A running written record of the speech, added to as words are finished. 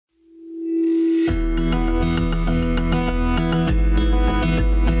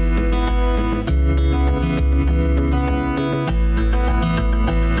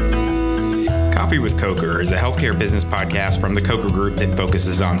Coker is a healthcare business podcast from the Coker Group that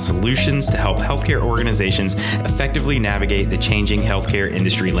focuses on solutions to help healthcare organizations effectively navigate the changing healthcare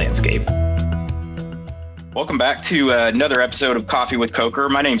industry landscape. Welcome back to another episode of Coffee with Coker.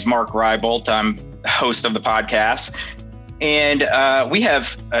 My name's Mark Rybolt. I'm host of the podcast. And we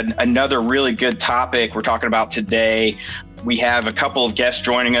have another really good topic we're talking about today. We have a couple of guests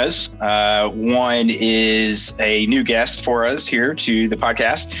joining us. One is a new guest for us here to the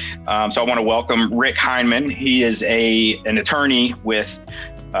podcast. So I want to welcome Rick Hindmand. He is an attorney with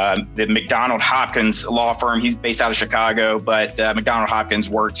the McDonald Hopkins law firm. He's based out of Chicago, but McDonald Hopkins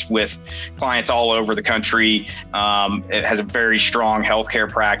works with clients all over the country. It has a very strong healthcare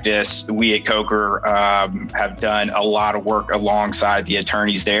practice. We at Coker have done a lot of work alongside the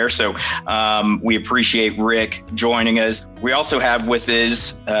attorneys there. So we appreciate Rick joining us. We also have with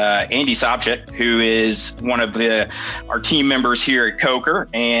us Andy Sobczyk, who is one of our team members here at Coker.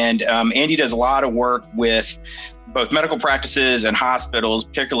 And Andy does a lot of work with both medical practices and hospitals,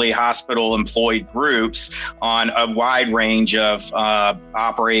 particularly hospital employed groups, on a wide range of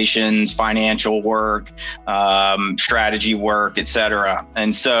operations, financial work, strategy work, et cetera.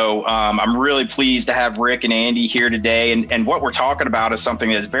 And so I'm really pleased to have Rick and Andy here today. And what we're talking about is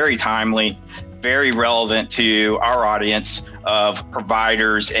something that's very timely, very relevant to our audience of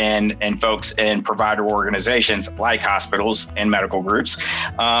providers and folks in provider organizations like hospitals and medical groups.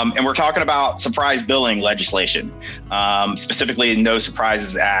 And we're talking about surprise billing legislation, specifically the No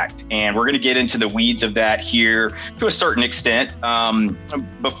Surprises Act. And we're going to get into the weeds of that here to a certain extent.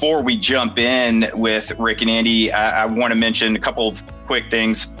 Before we jump in with Rick and Andy, I want to mention a couple of quick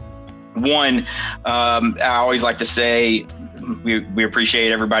things. One, I always like to say, we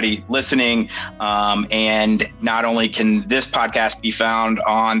appreciate everybody listening. And not only can this podcast be found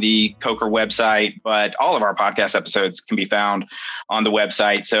on the Coker website, but all of our podcast episodes can be found on the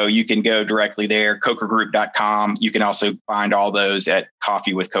website. So you can go directly there, cokergroup.com. You can also find all those at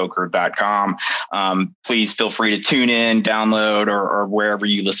coffeewithcoker.com. Please feel free to tune in, download, or wherever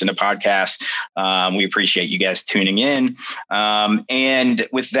you listen to podcasts. We appreciate you guys tuning in. And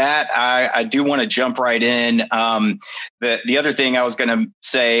with that, I do want to jump right in. The other thing I was going to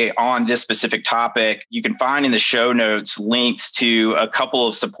say on this specific topic, you can find in the show notes links to a couple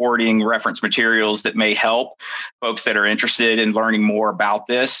of supporting reference materials that may help folks that are interested in learning more about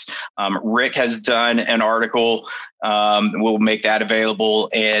this. Rick has done an article. We'll make that available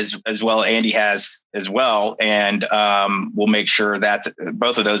as well. Andy has as well. And we'll make sure that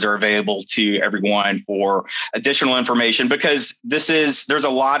both of those are available to everyone for additional information, because there's a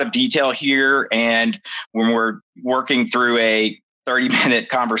lot of detail here. And when we're working through a 30-minute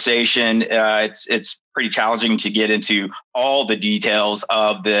conversation, it's pretty challenging to get into all the details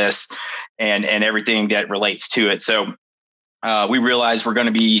of this and everything that relates to it. So we realize we're going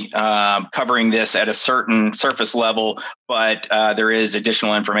to be covering this at a certain surface level, but there is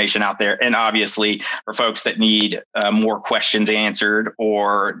additional information out there. And obviously, for folks that need more questions answered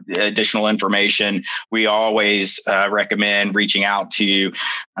or additional information, we always recommend reaching out to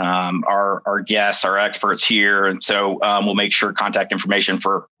our guests, our experts here. And so we'll make sure contact information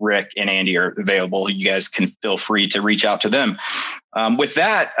for Rick and Andy are available. You guys can feel free to reach out to them. With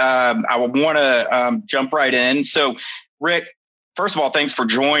that, I want to jump right in. So, Rick, first of all, thanks for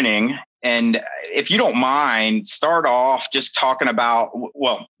joining. And if you don't mind, start off just talking about,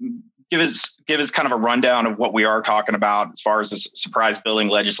 give us kind of a rundown of what we are talking about as far as the surprise billing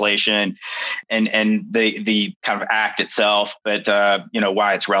legislation and the kind of act itself, but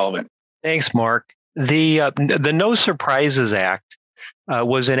why it's relevant. Thanks, Mark. The No Surprises Act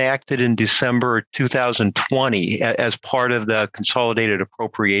was enacted in December 2020 as part of the Consolidated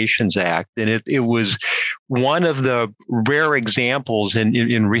Appropriations Act. And it was one of the rare examples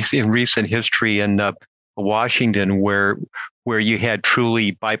in recent history in Washington where you had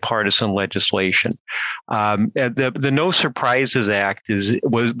truly bipartisan legislation. The No Surprises Act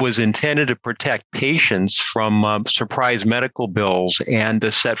was intended to protect patients from surprise medical bills and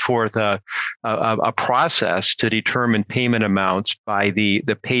to set forth a process to determine payment amounts by the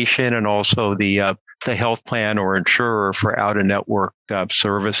patient and also the health plan or insurer for out-of-network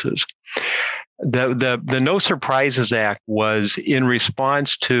services. The No Surprises Act was in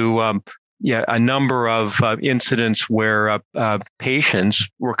response to a number of incidents where patients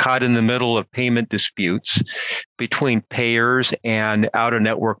were caught in the middle of payment disputes between payers and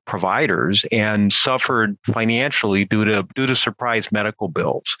out-of-network providers and suffered financially due to surprise medical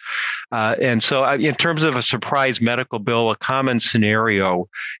bills. And so in terms of a surprise medical bill, a common scenario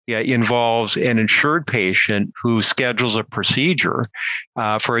involves an insured patient who schedules a procedure.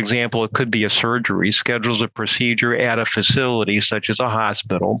 For example, it could be a surgery, schedules a procedure at a facility such as a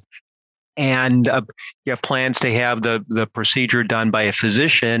hospital, And you have plans to have the procedure done by a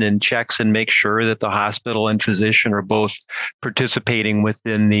physician, and checks and make sure that the hospital and physician are both participating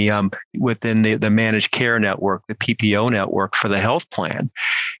within the managed care network, the PPO network for the health plan.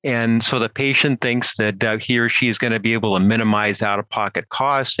 And so the patient thinks that he or she is going to be able to minimize out-of-pocket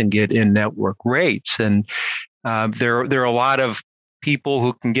costs and get in-network rates. And there are a lot of people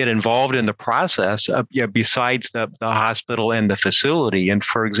who can get involved in the process besides the hospital and the facility. And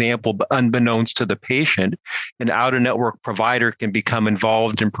for example, unbeknownst to the patient, an out-of-network provider can become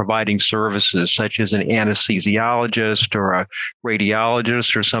involved in providing services such as an anesthesiologist or a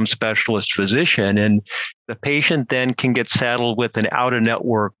radiologist or some specialist physician. And the patient then can get saddled with an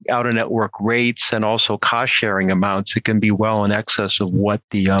out-of-network rates and also cost-sharing amounts. It can be well in excess of what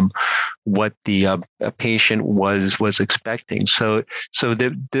the patient was expecting. So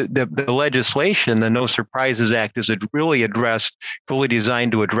the legislation, the No Surprises Act, is fully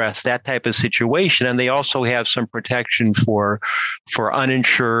designed to address that type of situation, and they also have some protection for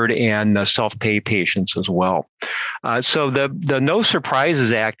uninsured and self-pay patients as well. So the No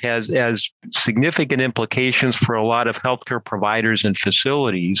Surprises Act has significant implications for a lot of healthcare providers and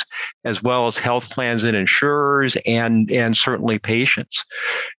facilities, as well as health plans and insurers, and certainly patients.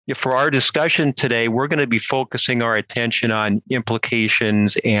 For our discussion today, we're going to be focusing our attention on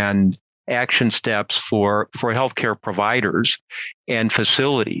implications and action steps for healthcare providers and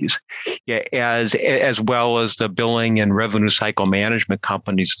facilities, as well as the billing and revenue cycle management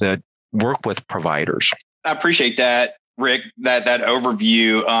companies that work with providers. I appreciate that, Rick, that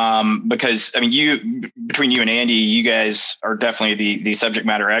overview, because I mean, between you and Andy, you guys are definitely the subject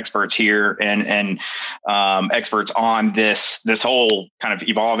matter experts here, and experts on this whole kind of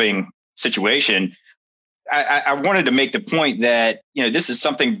evolving situation. I wanted to make the point that this is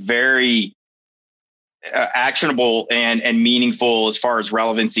something very actionable and meaningful as far as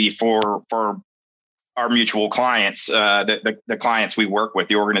relevancy for our mutual clients, the clients we work with,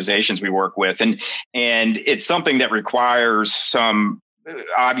 the organizations we work with. And it's something that requires some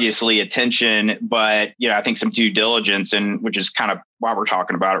obviously attention, but I think some due diligence, and which is kind of why we're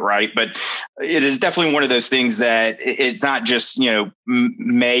talking about it, right? But it is definitely one of those things that it's not just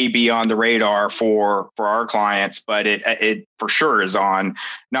may be on the radar for our clients, but it for sure is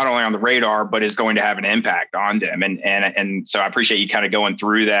not only on the radar, but is going to have an impact on them. And so I appreciate you kind of going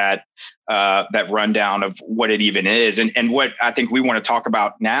through that rundown of what it even is, and what I think we want to talk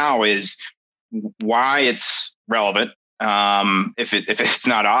about now is why it's relevant. If it's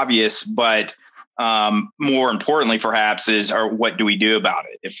not obvious, but more importantly, perhaps, what do we do about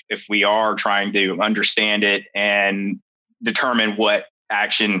it if we are trying to understand it and determine what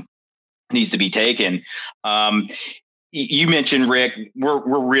action needs to be taken. You mentioned, Rick,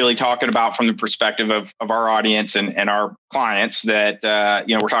 we're really talking about from the perspective of our audience and our clients that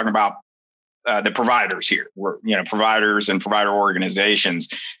we're talking about the providers here. We're providers and provider organizations.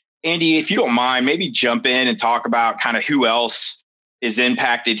 Andy, if you don't mind, maybe jump in and talk about kind of who else is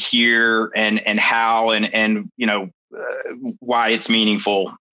impacted here and how and why it's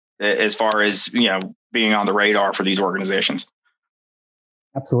meaningful as far as being on the radar for these organizations.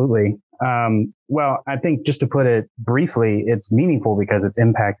 Absolutely. Well, I think just to put it briefly, it's meaningful because it's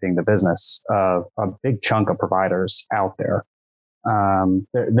impacting the business of a big chunk of providers out there.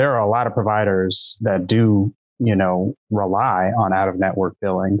 There are a lot of providers that do rely on out-of-network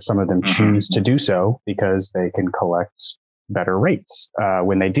billing. Some of them choose to do so because they can collect better rates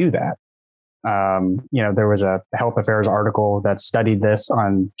when they do that. There was a health affairs article that studied this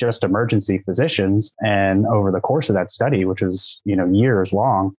on just emergency physicians. And over the course of that study, which was, years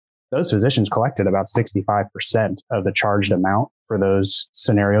long, those physicians collected about 65% of the charged amount for those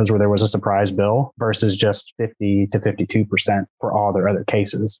scenarios where there was a surprise bill versus just 50 to 52% for all their other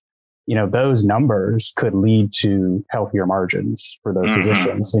cases. Those numbers could lead to healthier margins for those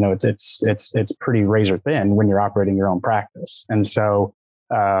physicians. It's pretty razor thin when you're operating your own practice. And so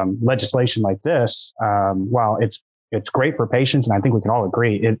legislation like this, while it's great for patients, and I think we can all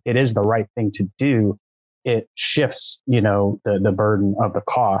agree it is the right thing to do, it shifts, the burden of the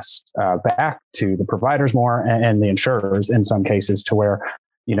cost back to the providers more and the insurers in some cases, to where,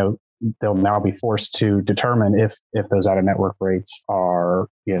 they'll now be forced to determine if those out-of-network rates are,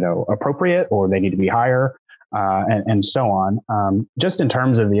 appropriate or they need to be higher, and so on. Just in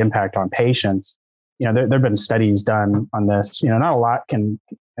terms of the impact on patients, there have been studies done on this. Not a lot can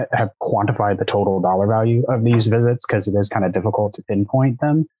have quantified the total dollar value of these visits because it is kind of difficult to pinpoint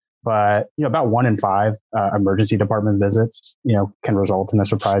them. But, about 1 in 5 emergency department visits, can result in a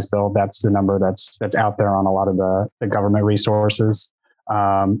surprise bill. That's the number that's out there on a lot of the government resources.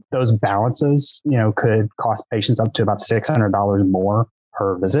 Those balances, could cost patients up to about $600 more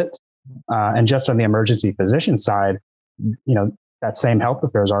per visit. And just on the emergency physician side, that same Health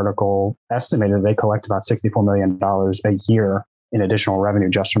Affairs article estimated they collect about $64 million a year in additional revenue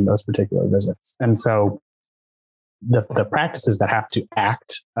just from those particular visits. And so the practices that have to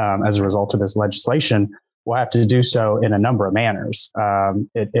act as a result of this legislation will have to do so in a number of manners.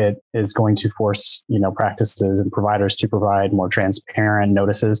 It is going to force, practices and providers to provide more transparent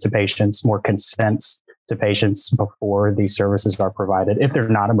notices to patients, more consents to patients before these services are provided. If they're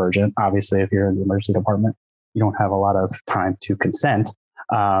not emergent, obviously, if you're in the emergency department, you don't have a lot of time to consent.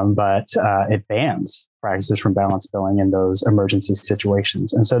 But it bans practices from balance billing in those emergency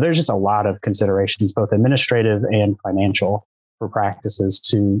situations. And so there's just a lot of considerations, both administrative and financial, for practices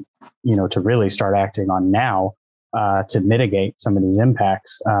to really start acting on now to mitigate some of these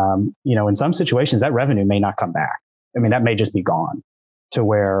impacts. In some situations, that revenue may not come back. I mean, that may just be gone to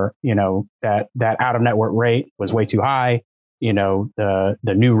where, that out of network rate was way too high. The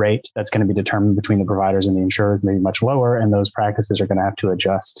new rate that's going to be determined between the providers and the insurers may be much lower, and those practices are going to have to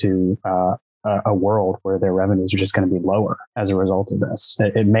adjust to a world where their revenues are just going to be lower as a result of this.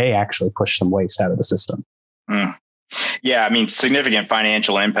 It may actually push some waste out of the system. Mm. Yeah, I mean, significant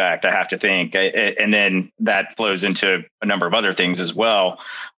financial impact, I have to think. And then that flows into a number of other things as well.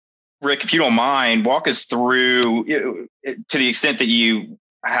 Rick, if you don't mind, walk us through, to the extent that you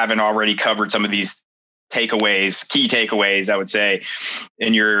haven't already covered some of these key takeaways, I would say,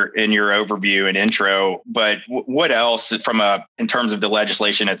 in your overview and intro. But what else in terms of the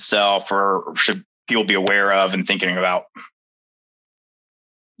legislation itself, or should people be aware of and thinking about?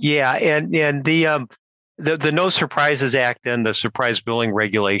 Yeah, and the No Surprises Act and the surprise billing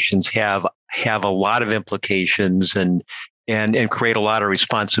regulations have a lot of implications and create a lot of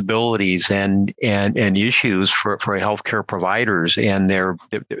responsibilities and issues for healthcare providers and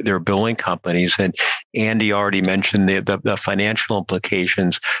their billing companies. And Andy already mentioned the financial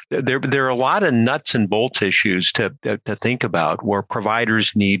implications. There are a lot of nuts and bolts issues to think about, where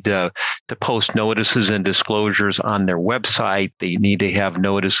providers need to post notices and disclosures on their website. They need to have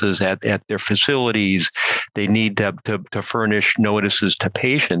notices at their facilities. They need to furnish notices to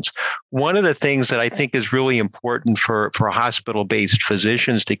patients. One of the things that I think is really important for hospital-based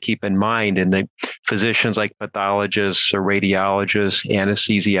physicians to keep in mind, and the physicians like pathologists or radiologists,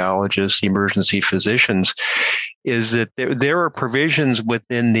 anesthesiologists, emergency physicians, is that there are provisions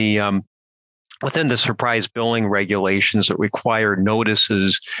within the surprise billing regulations that require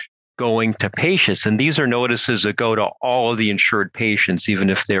notices going to patients. And these are notices that go to all of the insured patients,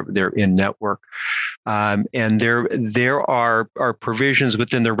 even if they're in network. And there are provisions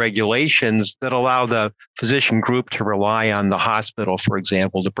within the regulations that allow the physician group to rely on the hospital, for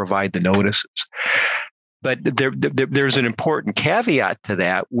example, to provide the notices. But there's an important caveat to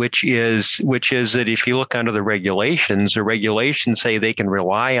that, which is that if you look under the regulations say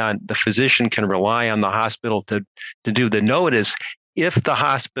the physician can rely on the hospital to do the notice if the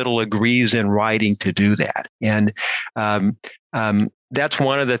hospital agrees in writing to do that. And that's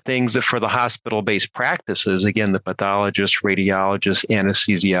one of the things that for the hospital-based practices, again, the pathologists, radiologists,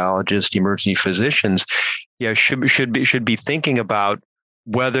 anesthesiologists, emergency physicians, should be thinking about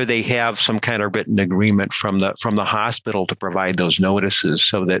whether they have some kind of written agreement from the hospital to provide those notices,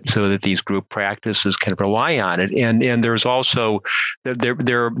 so that these group practices can rely on it. And there's also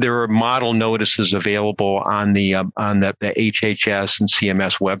there are model notices available on the HHS and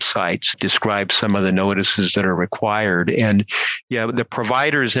CMS websites, describe some of the notices that are required. And the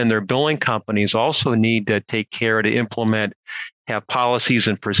providers and their billing companies also need to take care to have policies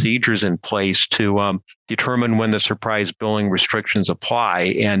and procedures in place to determine when the surprise billing restrictions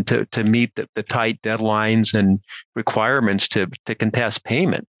apply, and to meet the tight deadlines and requirements to contest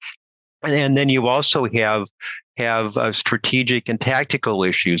payment. And then you also have strategic and tactical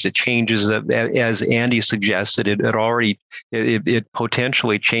issues. It changes, as Andy suggested, it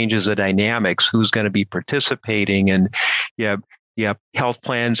potentially changes the dynamics. Who's going to be participating, and health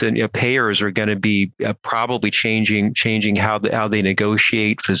plans and payers are going to be probably changing how they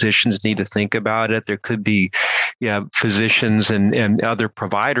negotiate. Physicians need to think about it. There could be physicians and other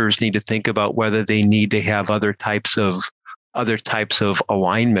providers need to think about whether they need to have other types of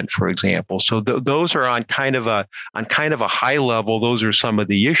alignment, for example. So those are on kind of a high level. Those are some of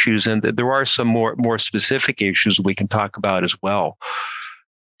the issues, and there are some more specific issues we can talk about as well.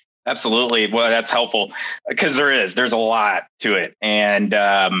 Absolutely. Well, that's helpful, because there's a lot to it. And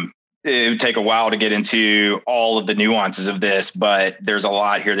it would take a while to get into all of the nuances of this, but there's a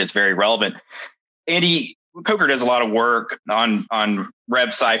lot here that's very relevant. Andy, Coker does a lot of work on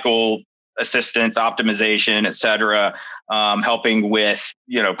rev cycle assistance, optimization, et cetera, helping with,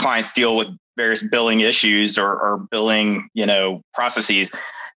 clients deal with various billing issues or billing, processes.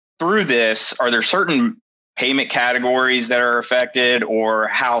 through this, are there certain payment categories that are affected, or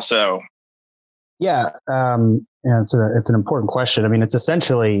how so? Yeah, it's an important question. I mean, it's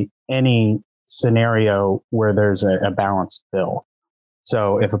essentially any scenario where there's a balanced bill.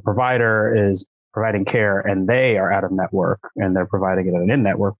 So if a provider is providing care and they are out of network and they're providing it at an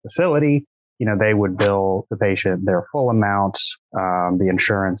in-network facility, they would bill the patient their full amount. The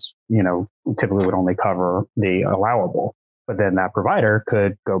insurance, typically would only cover the allowable, but then that provider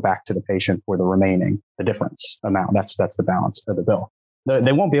could go back to the patient for the difference amount. That's the balance of the bill.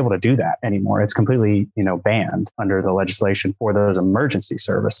 They won't be able to do that anymore. It's completely, banned under the legislation for those emergency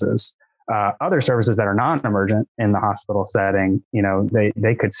services. Other services that are non-emergent in the hospital setting,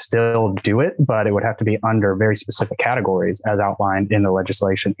 they could still do it, but it would have to be under very specific categories as outlined in the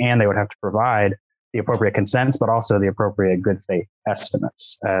legislation. And they would have to provide the appropriate consents, but also the appropriate good faith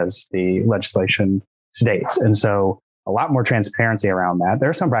estimates as the legislation states. And so a lot more transparency around that. There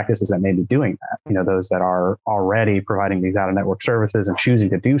are some practices that may be doing that, those that are already providing these out-of-network services and choosing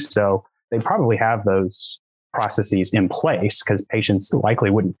to do so, they probably have those processes in place because patients likely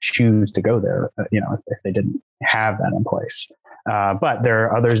wouldn't choose to go there, if they didn't have that in place. But there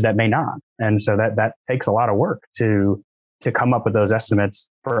are others that may not. And so that takes a lot of work to come up with those estimates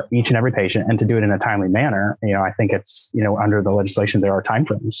for each and every patient and to do it in a timely manner. I think it's, under the legislation, there are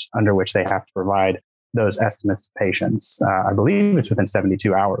timeframes under which they have to provide those estimates to patients. I believe it's within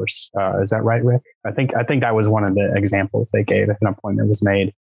 72 hours. Is that right, Rick? I think that was one of the examples they gave if an appointment was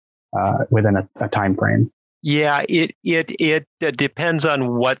made within a time frame. Yeah, it depends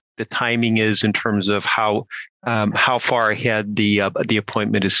on what the timing is in terms of how far ahead the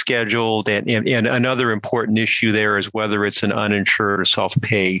appointment is scheduled, and another important issue there is whether it's an uninsured or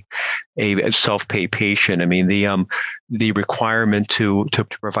self-pay patient. I mean, the requirement to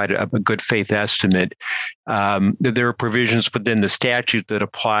provide a good faith estimate. There are provisions within the statute that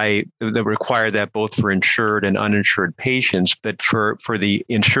require that both for insured and uninsured patients. But for the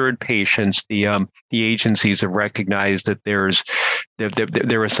insured patients, the agencies have recognized that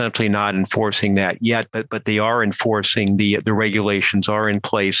they're essentially not enforcing that yet, but they are enforcing the regulations are in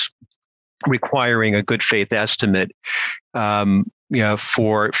place requiring a good faith estimate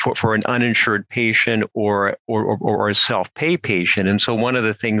for an uninsured patient or a self-pay patient. And so one of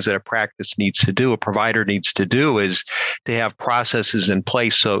the things that a provider needs to do is to have processes in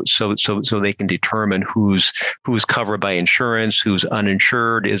place so they can determine who's covered by insurance, who's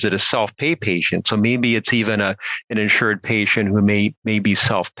uninsured. Is it a self-pay patient? So maybe it's even an insured patient who may be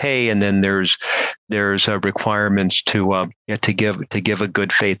self-pay, and then there's requirements to give a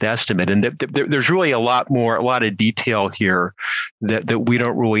good faith estimate. And there's really a lot of detail here that we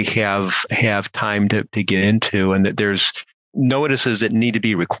don't really have time to get into, and that there's notices that need to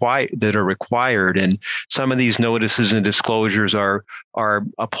be required, and some of these notices and disclosures are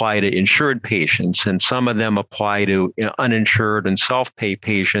apply to insured patients, and some of them apply to uninsured and self-pay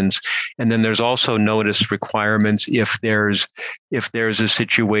patients. And then there's also notice requirements if there's a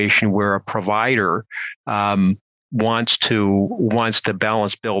situation where a provider wants to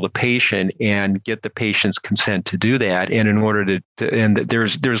balance bill the patient and get the patient's consent to do that. And in order and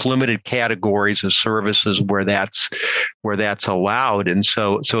there's limited categories of services where that's allowed. And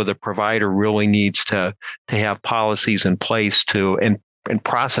so the provider really needs to have policies in place and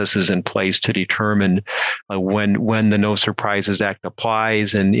processes in place to determine when the No Surprises Act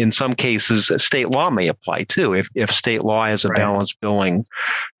applies. And in some cases, state law may apply too. If state law has a balanced billing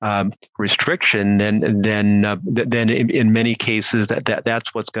restriction, then in many cases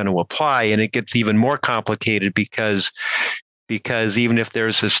that's what's going to apply. And it gets even more complicated because even if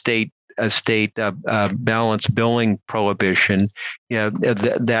there's a state balanced billing prohibition,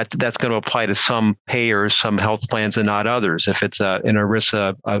 that's going to apply to some payers, some health plans, and not others. If it's an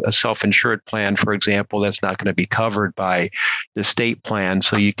ERISA, a self-insured plan, for example, that's not going to be covered by the state plan.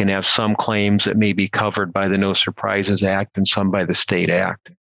 So you can have some claims that may be covered by the No Surprises Act and some by the state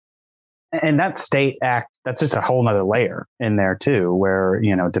act. And that state act, that's just a whole nother layer in there too, where,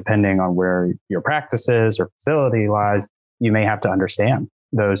 depending on where your practice is or facility lies, you may have to understand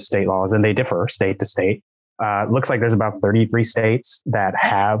those state laws, and they differ state to state. Looks like there's about 33 states that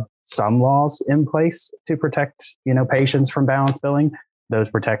have some laws in place to protect, patients from balance billing. Those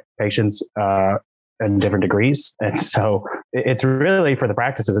protect patients in different degrees. And so it's really, for the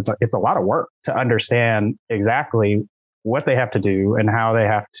practices, it's a lot of work to understand exactly what they have to do and how they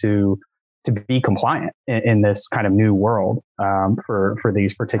have to be compliant in this kind of new world for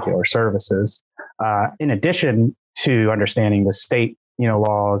these particular services. In addition to understanding the state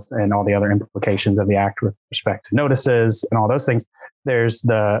laws and all the other implications of the act with respect to notices and all those things, there's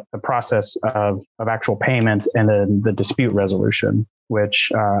the process of actual payment, and then the dispute resolution,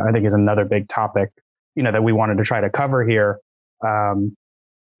 which I think is another big topic, that we wanted to try to cover here,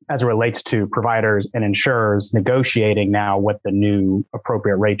 as it relates to providers and insurers negotiating now what the new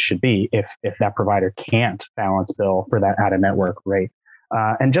appropriate rate should be if that provider can't balance bill for that out-of-network rate.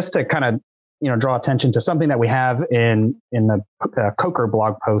 And just to kind of draw attention to something that we have in the Coker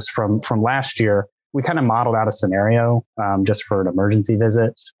blog post from last year, we kind of modeled out a scenario just for an emergency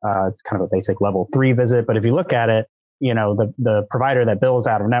visit. It's kind of a basic level 3 visit, but if you look at it, the provider that bills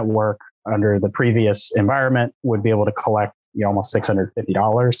out of network under the previous environment would be able to collect almost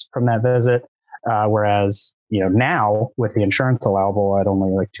 $650 from that visit. Whereas, now with the insurance allowable at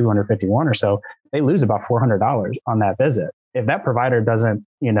only like $251 or so, they lose about $400 on that visit. If that provider doesn't,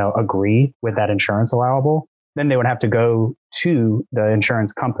 agree with that insurance allowable, then they would have to go to the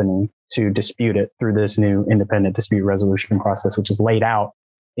insurance company to dispute it through this new independent dispute resolution process, which is laid out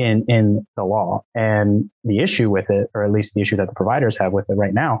in the law. And the issue with it, or at least the issue that the providers have with it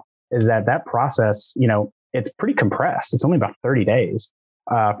right now, is that process, it's pretty compressed. It's only about 30 days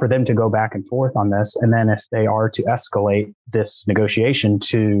for them to go back and forth on this. And then if they are to escalate this negotiation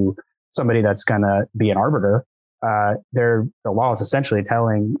to somebody that's going to be an arbiter, the law is essentially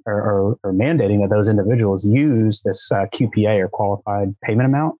telling or mandating that those individuals use this QPA, or qualified payment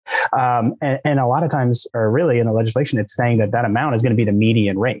amount. And a lot of times, or really in the legislation, it's saying that amount is going to be the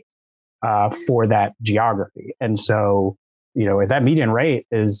median rate for that geography. And so, if that median rate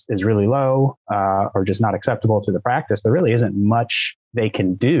is really low or just not acceptable to the practice, there really isn't much they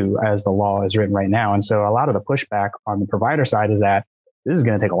can do as the law is written right now. And so a lot of the pushback on the provider side is that this is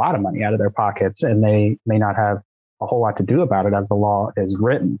going to take a lot of money out of their pockets, and they may not have a whole lot to do about it as the law is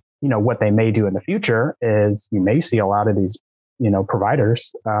written. What they may do in the future is you may see a lot of these,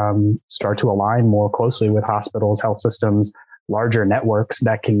 providers start to align more closely with hospitals, health systems, larger networks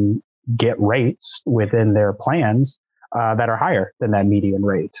that can get rates within their plans that are higher than that median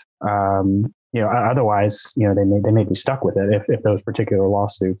rate. Otherwise, they may be stuck with it if those particular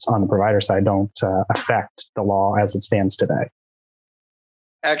lawsuits on the provider side don't affect the law as it stands today.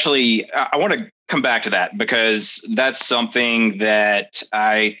 Actually, I want to come back to that, because that's something that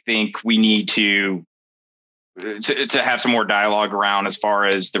I think we need to have some more dialogue around as far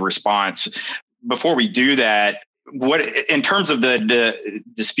as the response. Before we do that, what in terms of the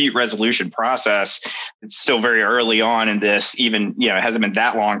dispute resolution process, it's still very early on in this. Even it hasn't been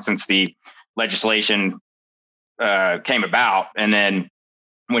that long since the legislation came about, and then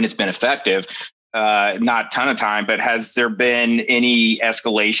when it's been effective, not a ton of time. But has there been any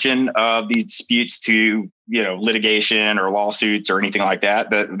escalation of these disputes to litigation or lawsuits or anything like that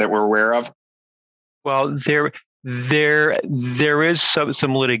we're aware of? Well, there is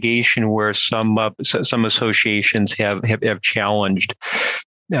some litigation where some associations have challenged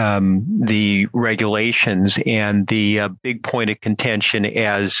the regulations, and the big point of contention,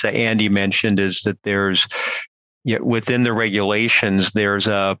 as Andy mentioned, is that there's within the regulations there's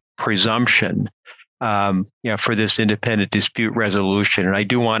a presumption for this independent dispute resolution. And I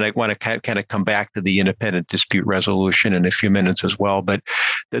do want to kind of come back to the independent dispute resolution in a few minutes as well. But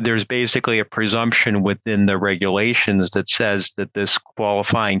there's basically a presumption within the regulations that says that this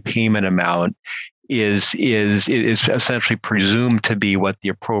qualifying payment amount is essentially presumed to be what the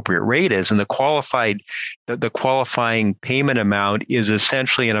appropriate rate is. And the qualifying payment amount is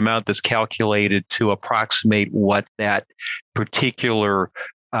essentially an amount that's calculated to approximate what that particular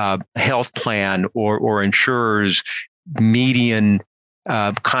health plan or insurer's median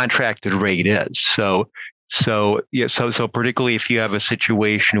contracted rate is. So particularly if you have a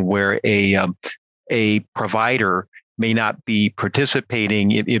situation where a provider may not be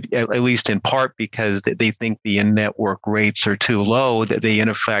participating, at least in part because they think the in-network rates are too low, that they in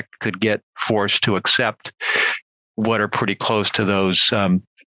effect could get forced to accept what are pretty close to those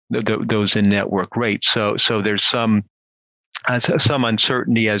in-network rates. So there's some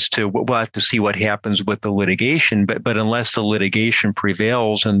uncertainty as to, we'll have to see what happens with the litigation, but unless the litigation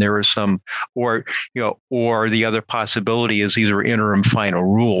prevails and there is some, or the other possibility is these are interim final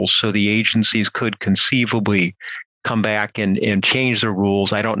rules. So the agencies could conceivably come back and change the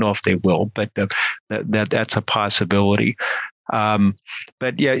rules. I don't know if they will, but that's a possibility. But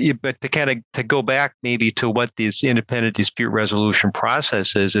to go back maybe to what this independent dispute resolution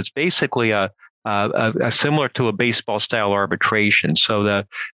process is, it's basically a similar to a baseball style arbitration. So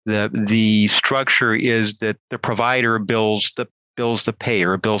the structure is that the provider bills bills the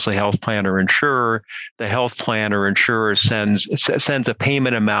payer, bills the health plan or insurer. The health plan or insurer sends a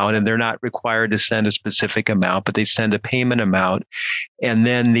payment amount, and they're not required to send a specific amount, but they send a payment amount. And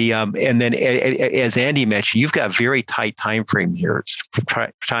then as Andy mentioned, you've got very tight time frames here.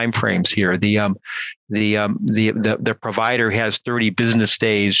 The provider has 30 business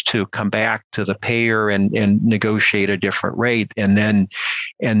days to come back to the payer and negotiate a different rate, and then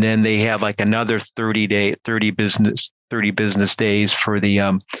they have like another 30 business days for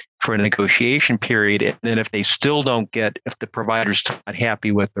a negotiation period. And then if the provider's not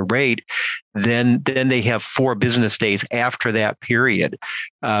happy with the rate, then they have 4 business days after that period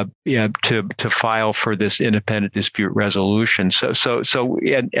to file for this independent dispute resolution.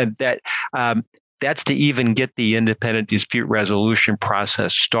 That's to even get the independent dispute resolution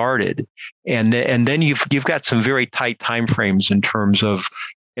process started, and then you've got some very tight timeframes in terms of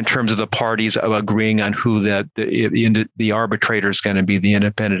the parties agreeing on who the arbitrator is going to be, the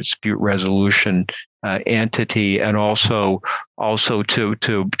independent dispute resolution entity, and also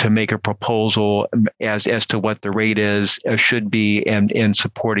to make a proposal as to what the rate should be and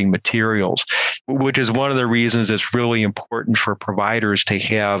supporting materials, which is one of the reasons it's really important for providers to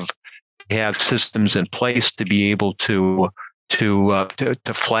have systems in place to be able to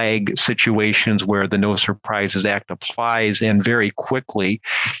flag situations where the No Surprises Act applies, and very quickly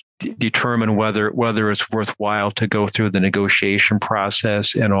determine whether it's worthwhile to go through the negotiation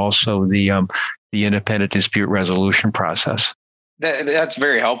process and also the independent dispute resolution process. That's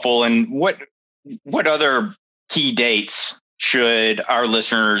very helpful. And what other key dates should our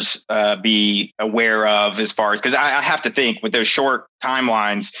listeners be aware of, as far as, because I have to think with those short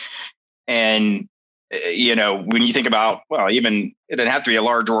timelines, and when you think about, well, even it doesn't have to be a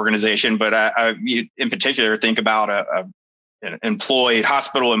large organization, but you in particular think about an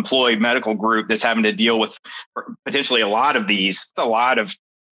hospital employed medical group that's having to deal with potentially a lot of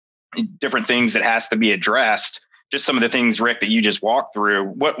different things that has to be addressed. Just some of the things, Rick, that you just walked through.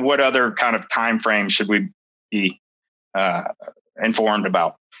 What other kind of time frame should we be informed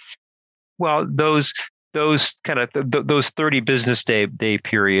about? Well, those 30 business day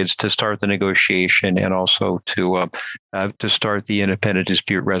periods to start the negotiation and also to start the independent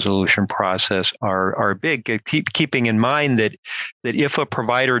dispute resolution process are big. Keeping in mind that if a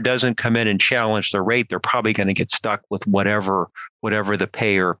provider doesn't come in and challenge the rate, they're probably going to get stuck with whatever the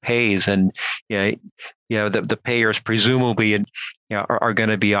payer pays, and the payers presumably are going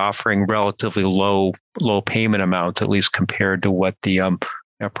to be offering relatively low payment amounts, at least compared to what the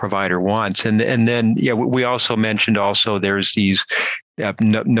provider wants. And then we also mentioned there's these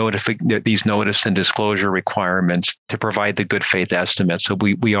these notice and disclosure requirements to provide the good faith estimate. So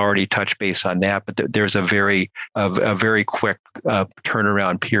we already touched base on that, but there's a very quick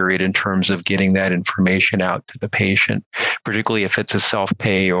turnaround period in terms of getting that information out to the patient, particularly if it's a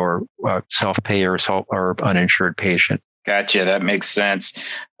self-pay or uninsured patient. Gotcha. That makes sense.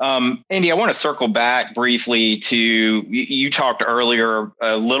 Andy, I want to circle back briefly to, you talked earlier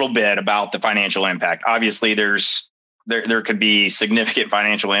a little bit about the financial impact. Obviously, there could be significant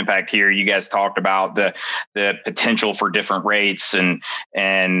financial impact here. You guys talked about the potential for different rates and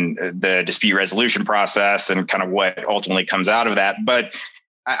the dispute resolution process and kind of what ultimately comes out of that. But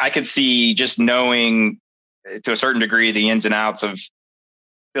I could see, just knowing to a certain degree the ins and outs of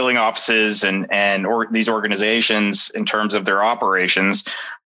billing offices and these organizations in terms of their operations.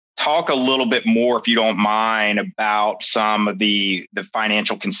 Talk a little bit more, if you don't mind, about some of the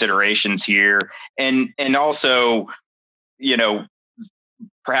financial considerations here, and also,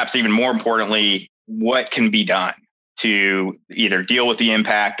 perhaps even more importantly, what can be done to either deal with the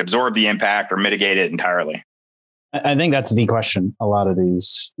impact, absorb the impact, or mitigate it entirely. I think that's the question a lot of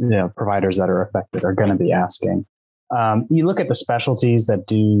these providers that are affected are going to be asking. You look at the specialties that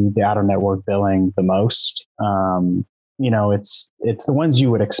do the out-of-network billing the most. It's the ones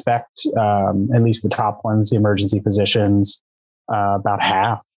you would expect, at least the top ones, the emergency physicians. About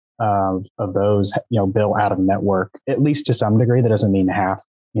half of those, bill out of network, at least to some degree. That doesn't mean half,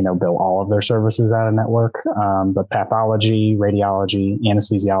 bill all of their services out of network. But pathology, radiology,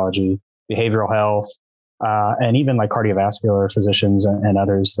 anesthesiology, behavioral health, and even like cardiovascular physicians and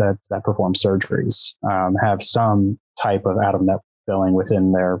others that perform surgeries have some type of out-of-network billing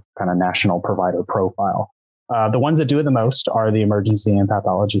within their kind of national provider profile. The ones that do it the most are the emergency and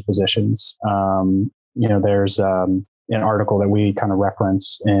pathology physicians. There's an article that we kind of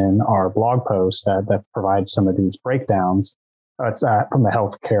reference in our blog post that provides some of these breakdowns. It's from the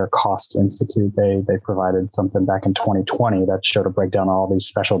Healthcare Cost Institute. They provided something back in 2020 that showed a breakdown of all these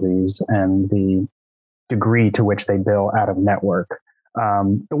specialties and the degree to which they bill out of network.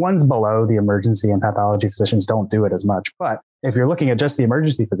 The ones below the emergency and pathology physicians don't do it as much. But if you're looking at just the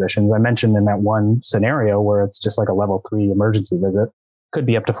emergency physicians, I mentioned in that one scenario where it's just like a level 3 emergency visit, could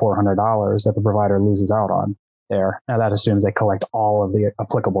be up to $400 that the provider loses out on there. Now that assumes they collect all of the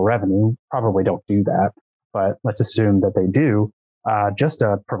applicable revenue. Probably don't do that, but let's assume that they do. Just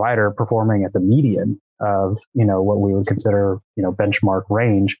a provider performing at the median of, what we would consider, benchmark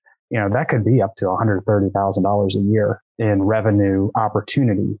range, that could be up to $130,000 a year in revenue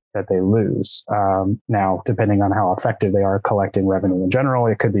opportunity that they lose. Now, depending on how effective they are collecting revenue in general,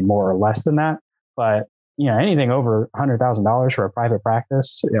 it could be more or less than that. But, anything over $100,000 for a private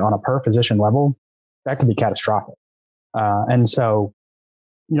practice on a per physician level, that could be catastrophic. And so,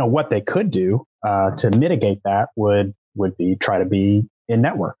 what they could do to mitigate that would be try to be in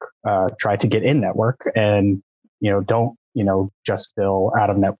network, try to get in network and, don't, just bill out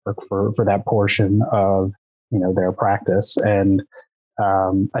of network for that portion of, their practice and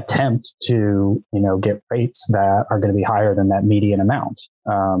attempt to, get rates that are going to be higher than that median amount.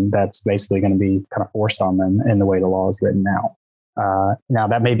 That's basically going to be kind of forced on them in the way the law is written now. Now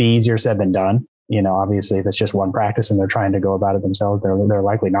that may be easier said than done. Obviously if it's just one practice and they're trying to go about it themselves, they're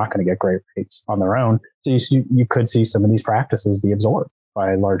likely not going to get great rates on their own. So you could see some of these practices be absorbed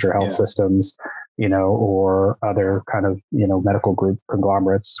by larger health systems, or other kind of, medical group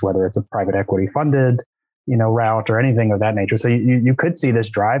conglomerates, whether it's a private equity funded, route or anything of that nature. So you could see this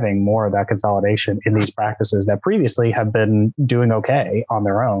driving more of that consolidation in these practices that previously have been doing okay on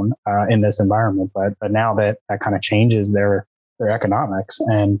their own in this environment. But now that kind of changes their economics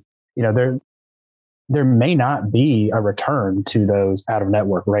and, there may not be a return to those out of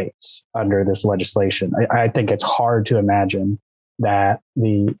network rates under this legislation. I think it's hard to imagine that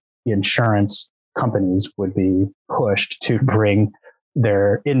the insurance companies would be pushed to bring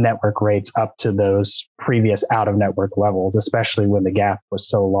their in-network rates up to those previous out-of-network levels, especially when the gap was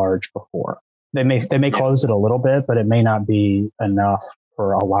so large before. They may close it a little bit, but it may not be enough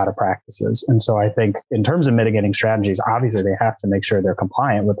for a lot of practices. And so I think in terms of mitigating strategies, obviously they have to make sure they're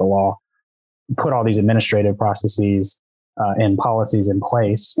compliant with the law, put all these administrative processes and policies in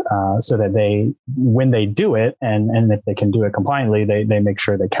place so that when they do it, and if they can do it compliantly, they make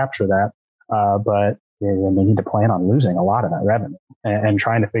sure they capture that. But they need to plan on losing a lot of that revenue and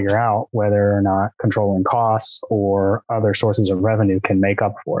trying to figure out whether or not controlling costs or other sources of revenue can make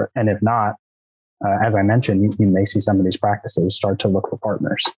up for it. And if not, as I mentioned, you may see some of these practices start to look for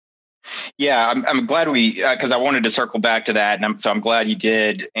partners. Yeah, I'm glad because I wanted to circle back to that. And I'm glad you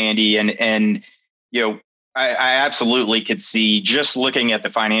did, Andy. And I absolutely could see, just looking at the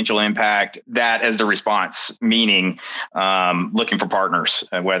financial impact, that as the response, meaning looking for partners,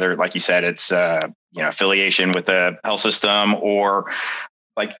 whether, like you said, it's affiliation with a health system or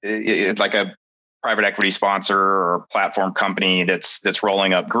like a private equity sponsor or platform company that's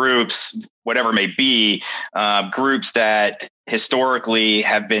rolling up groups, whatever it may be, groups that historically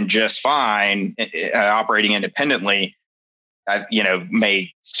have been just fine operating independently.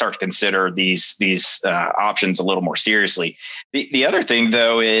 May start to consider these options a little more seriously. The other thing,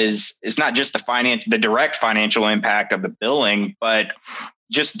 though, is not just the direct financial impact of the billing, but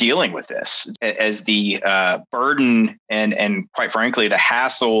just dealing with this as the burden and quite frankly, the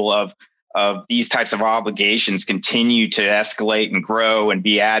hassle of these types of obligations continue to escalate and grow and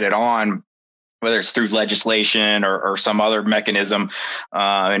be added on, whether it's through legislation or some other mechanism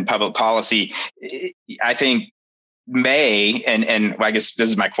in public policy. I think may, and I guess this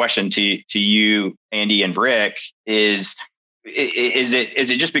is my question to you, Andy and Rick, is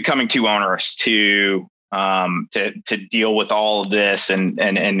it just becoming too onerous to deal with all of this and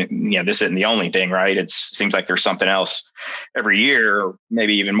this isn't the only thing, right? It seems like there's something else every year, or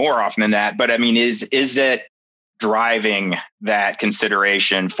maybe even more often than that. But I mean, is that driving that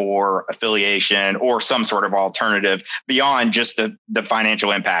consideration for affiliation or some sort of alternative beyond just the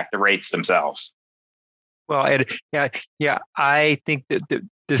financial impact, the rates themselves? Well, I think that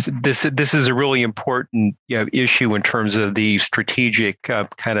this is a really important issue in terms of the strategic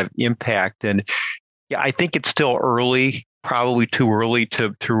kind of impact. And I think it's still early, probably too early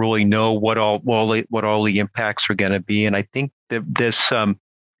to really know what all the impacts are going to be. And I think that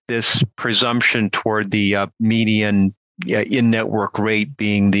this presumption toward the median in-network rate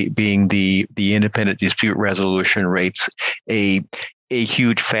being the independent dispute resolution rates a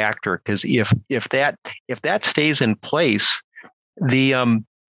huge factor, because if that stays in place, the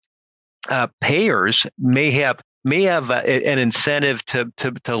payers may have an incentive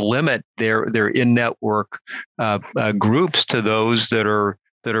to limit their in-network groups to those that are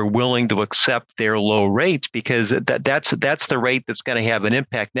that are willing to accept their low rates, because that's the rate that's going to have an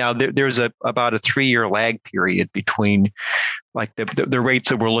impact. Now there's about a 3-year lag period between, like the rates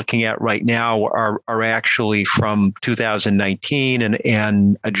that we're looking at right now are actually from 2019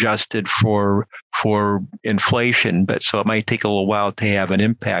 and adjusted for inflation. But so it might take a little while to have an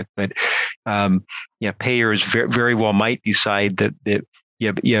impact. But payers very well might decide that that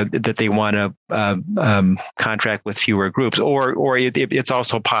they want to contract with fewer groups, or it's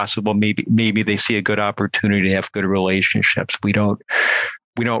also possible maybe they see a good opportunity to have good relationships. We don't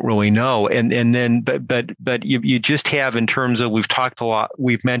really know. And then but you just have, in terms of,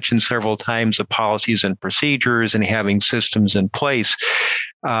 we've mentioned several times the policies and procedures and having systems in place.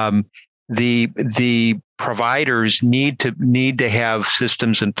 The providers need to have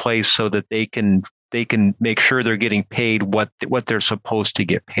systems in place so that they can make sure they're getting paid what they're supposed to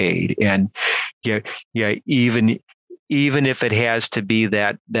get paid. And even if it has to be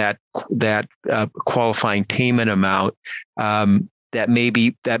that qualifying payment amount, that may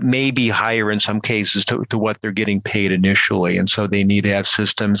be higher in some cases to what they're getting paid initially. And so they need to have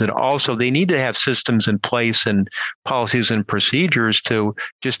systems, and also they need to have systems in place and policies and procedures to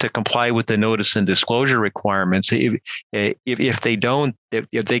comply with the notice and disclosure requirements. If they don't,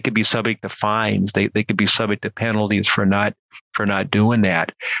 they could be subject to fines. They could be subject to penalties for not doing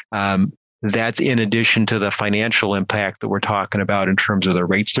that. That's in addition to the financial impact that we're talking about in terms of the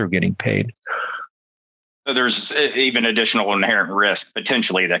rates they're getting paid. So there's even additional inherent risk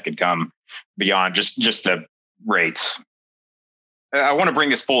potentially that could come beyond just the rates. I want to bring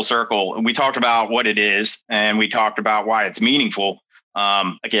this full circle. We talked about what it is, and we talked about why it's meaningful.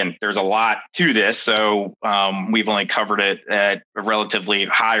 Again, there's a lot to this, so we've only covered it at a relatively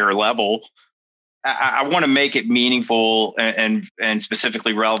higher level. I want to make it meaningful and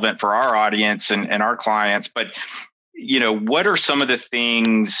specifically relevant for our audience and our clients. But what are some of the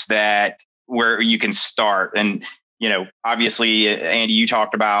things where you can start? And, obviously, Andy, you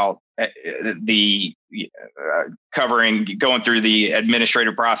talked about the going through the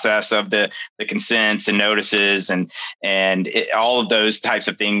administrative process of the consents and notices and all of those types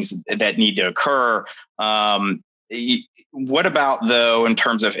of things that need to occur. What about, though, in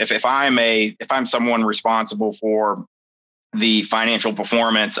terms of if I'm someone responsible for the financial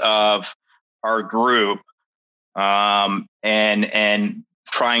performance of our group, and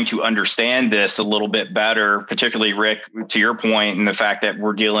trying to understand this a little bit better, particularly, Rick, to your point, and the fact that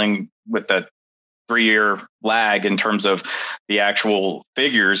we're dealing with the 3-year lag in terms of the actual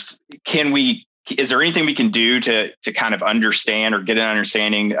figures. Is there anything we can do to kind of understand or get an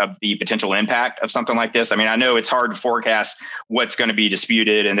understanding of the potential impact of something like this? I mean, I know it's hard to forecast what's going to be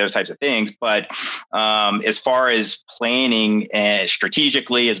disputed and those types of things, but as far as planning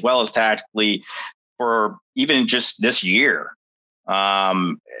strategically as well as tactically for even just this year,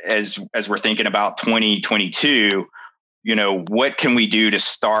 as we're thinking about 2022, what can we do to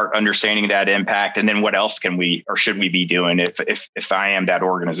start understanding that impact? And then what else can we, or should we be doing if I am that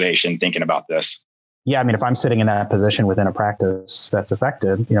organization thinking about this? Yeah. I mean, if I'm sitting in that position within a practice that's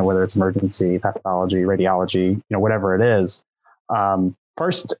affected, whether it's emergency, pathology, radiology, whatever it is,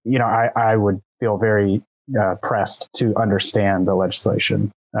 first, I would feel very pressed to understand the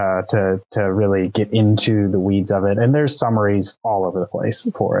legislation. To really get into the weeds of it. And there's summaries all over the place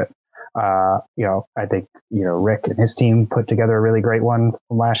for it. I think, Rick and his team put together a really great one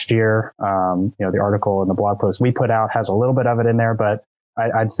from last year. The article and the blog post we put out has a little bit of it in there, but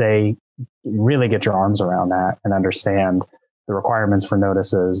I'd say really get your arms around that and understand the requirements for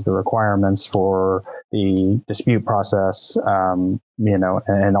notices, the requirements for the dispute process, and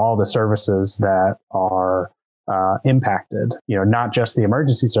all the services that are impacted, not just the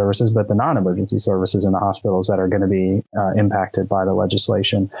emergency services, but the non-emergency services in the hospitals that are going to be impacted by the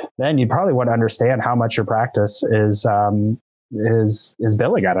legislation. Then you probably want to understand how much your practice is billing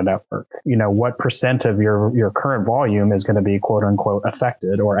out a network. What percent of your current volume is going to be quote unquote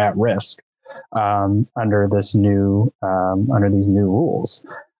affected or at risk under these new rules.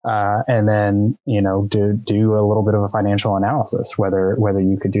 And then, do a little bit of a financial analysis, whether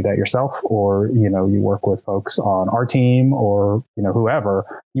you could do that yourself or, you work with folks on our team or,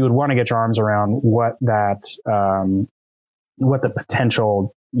 whoever. You would want to get your arms around what the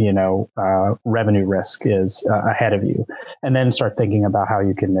potential, revenue risk is ahead of you, and then start thinking about how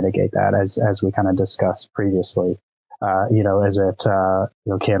you can mitigate that as we kind of discussed previously. Is it,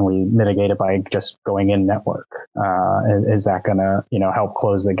 can we mitigate it by just going in network? Is that going to, help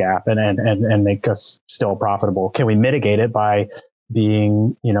close the gap and make us still profitable? Can we mitigate it by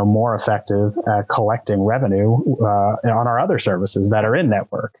being, more effective at collecting revenue on our other services that are in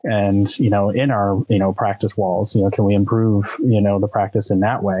network and, in our, practice walls. Can we improve, the practice in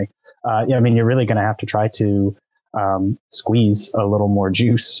that way? You're really going to have to try to squeeze a little more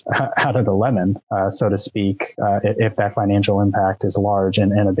juice out of the lemon, so to speak, if that financial impact is large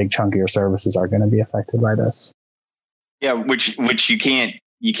and a big chunk of your services are going to be affected by this. Yeah, which you can't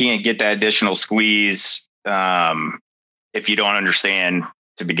get that additional squeeze if you don't understand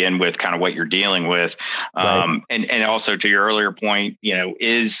to begin with kind of what you're dealing with. Right. And also to your earlier point,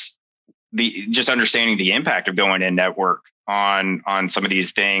 is just understanding the impact of going in network on some of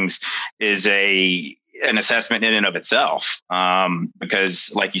these things is an assessment in and of itself.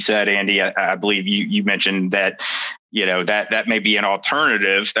 Because like you said, Andy, I believe you mentioned that, that may be an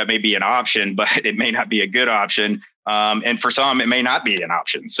alternative, that may be an option, but it may not be a good option. And for some, it may not be an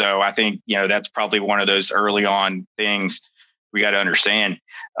option. So I think, that's probably one of those early on things we got to understand.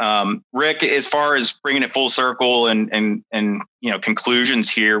 Rick, as far as bringing it full circle and conclusions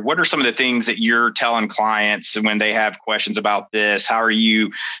here, what are some of the things that you're telling clients when they have questions about this? How are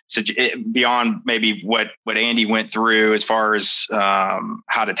you, beyond maybe what Andy went through as far as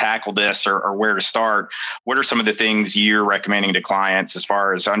how to tackle this or where to start? What are some of the things you're recommending to clients as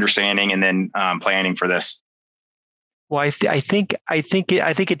far as understanding and then planning for this? Well, I think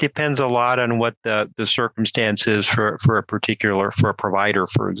it depends a lot on what the circumstance is for a provider,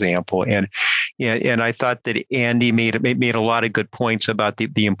 for example. And I thought that Andy made a lot of good points about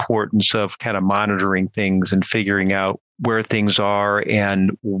the importance of kind of monitoring things and figuring out where things are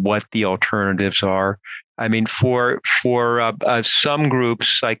and what the alternatives are. I mean, for some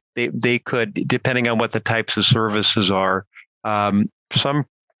groups, like they could, depending on what the types of services are, some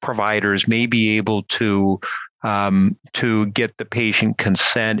providers may be able to get the patient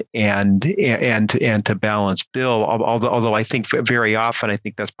consent and to balance bill. Although I think very often,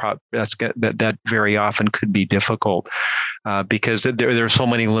 that very often could be difficult because there are so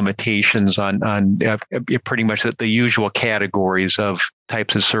many limitations on pretty much that the usual categories of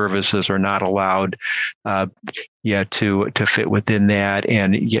types of services are not allowed to fit within that.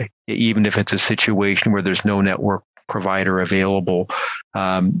 And even if it's a situation where there's no network provider available.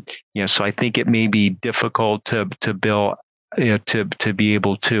 So I think it may be difficult to bill, to be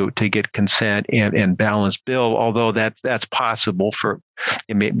able to get consent and balance bill, although that's possible for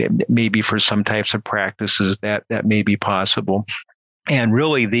maybe for some types of practices that may be possible. And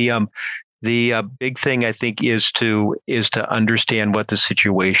really the big thing, I think, is to understand what the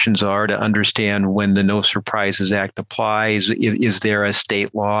situations are, to understand when the No Surprises Act applies. Is there a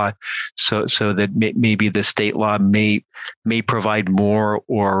state law so that maybe the state law may provide more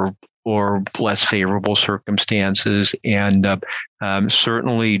or less favorable circumstances, and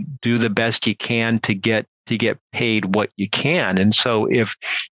certainly do the best you can to get paid what you can. And so if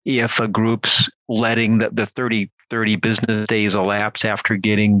a group's letting the 30 business days elapse after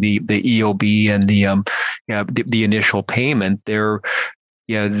getting the EOB and the initial payment,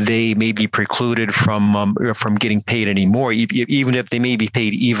 they may be precluded from getting paid anymore, even if they may be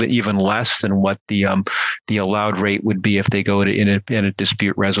paid even less than what the allowed rate would be if they go to in a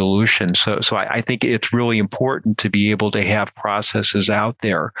dispute resolution. So I think it's really important to be able to have processes out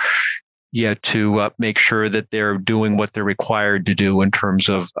there to make sure that they're doing what they're required to do in terms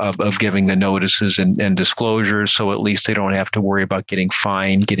of giving the notices and disclosures. So at least they don't have to worry about getting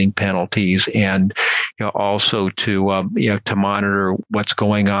fined, getting penalties, and also to monitor what's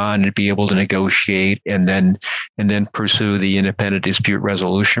going on and be able to negotiate and then pursue the independent dispute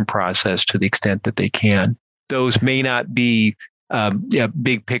resolution process to the extent that they can. Those may not be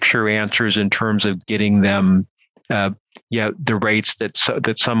big picture answers in terms of getting them the rates that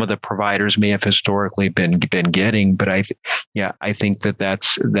some of the providers may have historically been getting, but I think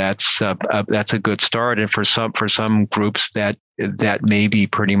that's a good start, and for some groups that may be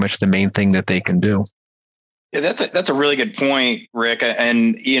pretty much the main thing that they can do. Yeah, that's a really good point, Rick.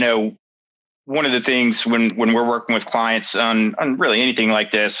 And one of the things when we're working with clients on really anything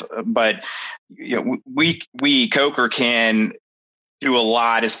like this, but we Coker can do a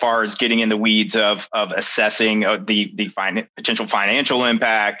lot as far as getting in the weeds of assessing the potential financial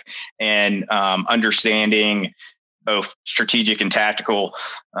impact and understanding both strategic and tactical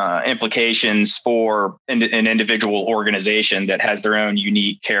implications for an individual organization that has their own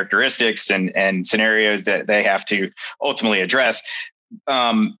unique characteristics and scenarios that they have to ultimately address.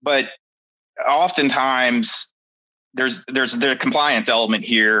 But oftentimes there's the compliance element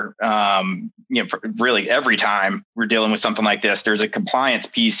here. Really every time we're dealing with something like this, there's a compliance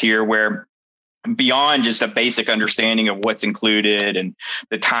piece here where beyond just a basic understanding of what's included and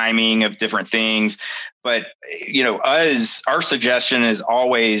the timing of different things. But, our suggestion is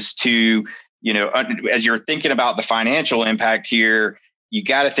always to, as you're thinking about the financial impact here, you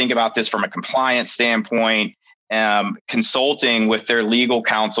got to think about this from a compliance standpoint, consulting with their legal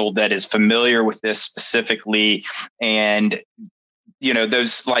counsel that is familiar with this specifically. And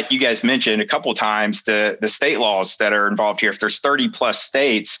those, like you guys mentioned a couple of times, the state laws that are involved here. If there's 30 plus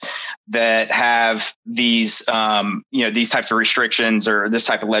states that have these, these types of restrictions or this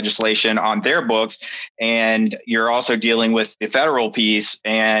type of legislation on their books, and you're also dealing with the federal piece,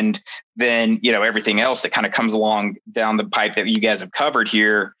 and then, everything else that kind of comes along down the pipe that you guys have covered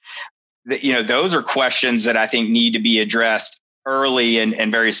here, that, those are questions that I think need to be addressed early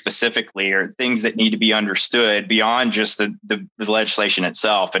and very specifically, or things that need to be understood beyond just the legislation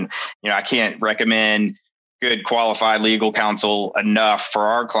itself. And, I can't recommend good qualified legal counsel enough for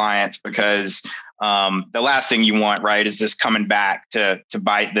our clients, because the last thing you want, right, is this coming back to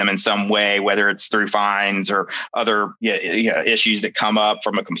bite them in some way, whether it's through fines or other issues that come up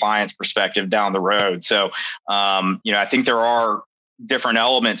from a compliance perspective down the road. So, I think there are different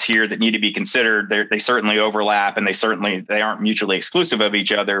elements here that need to be considered. They certainly overlap, and they aren't mutually exclusive of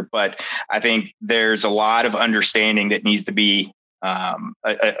each other. But I think there's a lot of understanding that needs to be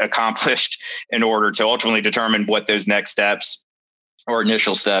accomplished in order to ultimately determine what those next steps or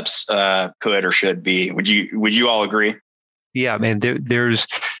initial steps could or should be. Would you all agree? Yeah, man.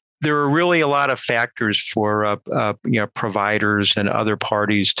 There are really a lot of factors for providers and other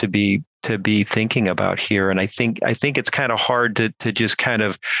parties to be thinking about here, and I think it's kind of hard to just kind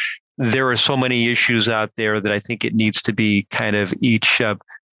of. There are so many issues out there that I think it needs to be kind of each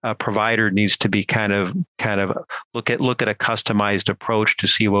provider needs to be kind of look at a customized approach to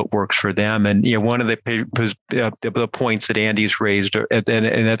see what works for them. And one of the points that Andy's raised,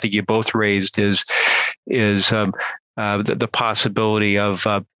 and I think you both raised, is the possibility of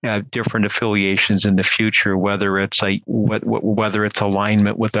different affiliations in the future, whether it's whether it's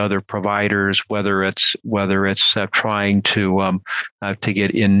alignment with other providers, whether it's trying to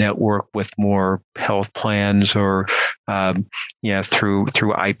get in network with more health plans, or through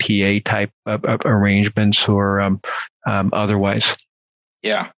IPA type of arrangements, or otherwise.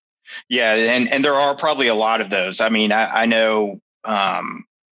 Yeah, and there are probably a lot of those. I mean, I know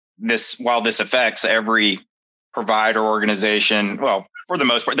while this affects every provider organization, well, for the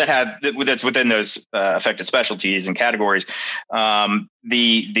most part, that's within those affected specialties and categories.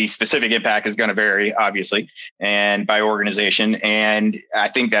 The specific impact is going to vary, obviously, and by organization. And I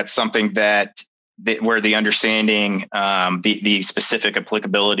think that's something where the understanding, the specific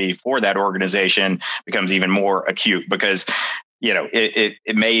applicability for that organization becomes even more acute, because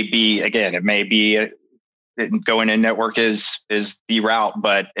it may be going in network is the route,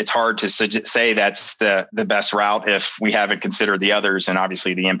 but it's hard to say that's the best route if we haven't considered the others and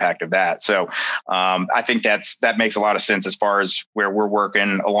obviously the impact of that. So I think that makes a lot of sense as far as where we're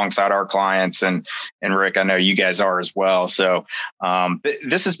working alongside our clients, and Rick, I know you guys are as well. So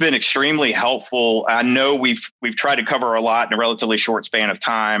this has been extremely helpful. I know we've tried to cover a lot in a relatively short span of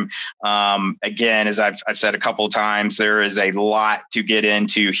time. Again, as I've said a couple of times, there is a lot to get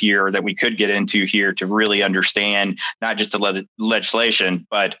into here that we could get into here to really understand not just the legislation,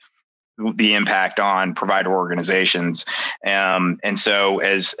 but the impact on provider organizations. And so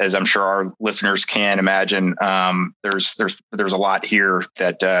as I'm sure our listeners can imagine, there's a lot here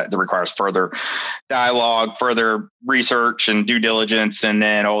that requires further dialogue, further research and due diligence, and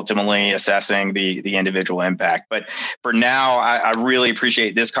then ultimately assessing the individual impact. But for now, I really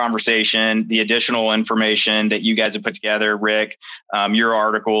appreciate this conversation, the additional information that you guys have put together, Rick, your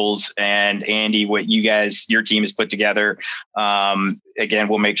articles, and Andy, what your team has put together. Again,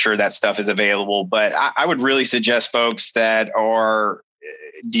 we'll make sure that stuff is available. But I would really suggest folks that are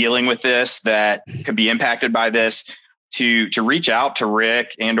dealing with this, that could be impacted by this, to reach out to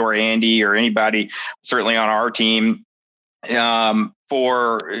Rick and or Andy or anybody, certainly on our team,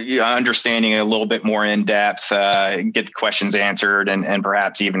 for understanding a little bit more in depth, get the questions answered, and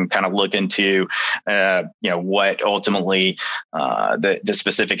perhaps even kind of look into, what ultimately the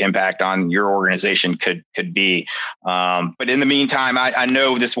specific impact on your organization could be. But in the meantime, I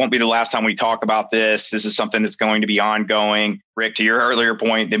know this won't be the last time we talk about this. This is something that's going to be ongoing. Rick, to your earlier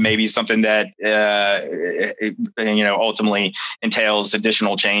point, that may be something that ultimately entails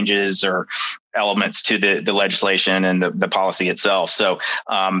additional changes or elements to the legislation and the policy itself. So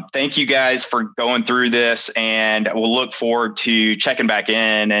thank you guys for going through this, and we'll look forward to checking back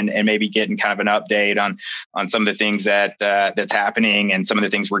in and maybe getting kind of an update on some of the things that's happening and some of the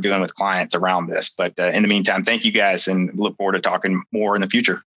things we're doing with clients around this. But in the meantime, thank you guys, and look forward to talking more in the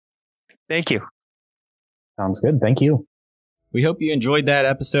future. Thank you. Sounds good. Thank you. We hope you enjoyed that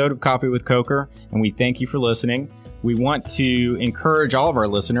episode of Coffee with Coker, and we thank you for listening. We want to encourage all of our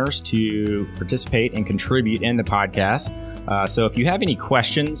listeners to participate and contribute in the podcast. So if you have any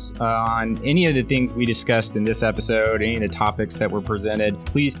questions on any of the things we discussed in this episode, any of the topics that were presented,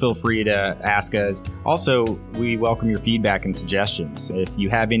 please feel free to ask us. Also, we welcome your feedback and suggestions. If you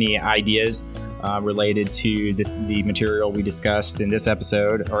have any ideas related to the material we discussed in this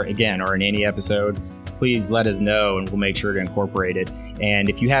episode, or in any episode, please let us know and we'll make sure to incorporate it. And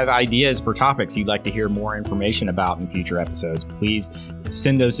if you have ideas for topics you'd like to hear more information about in future episodes, please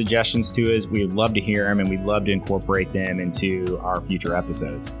send those suggestions to us. We would love to hear them and we'd love to incorporate them into our future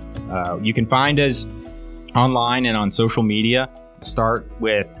episodes. You can find us online and on social media. Start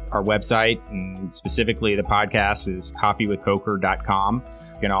with our website, and specifically the podcast is coffeewithcoker.com.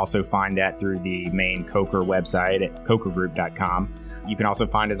 You can also find that through the main Coker website at cokergroup.com. You can also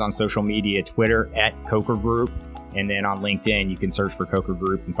find us on social media, Twitter at Coker Group, and then on LinkedIn, you can search for Coker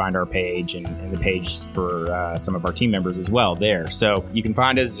Group and find our page and the page for some of our team members as well there. So you can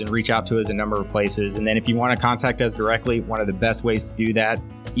find us and reach out to us in a number of places. And then if you want to contact us directly, one of the best ways to do that,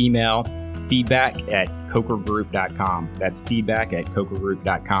 email feedback@cokergroup.com. That's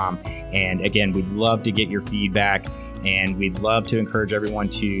feedback@cokergroup.com. And again, we'd love to get your feedback. And we'd love to encourage everyone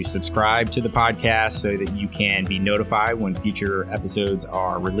to subscribe to the podcast so that you can be notified when future episodes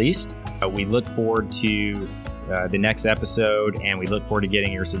are released. We look forward to the next episode, and we look forward to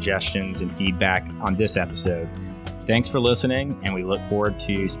getting your suggestions and feedback on this episode. Thanks for listening, and we look forward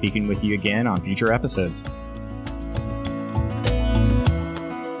to speaking with you again on future episodes.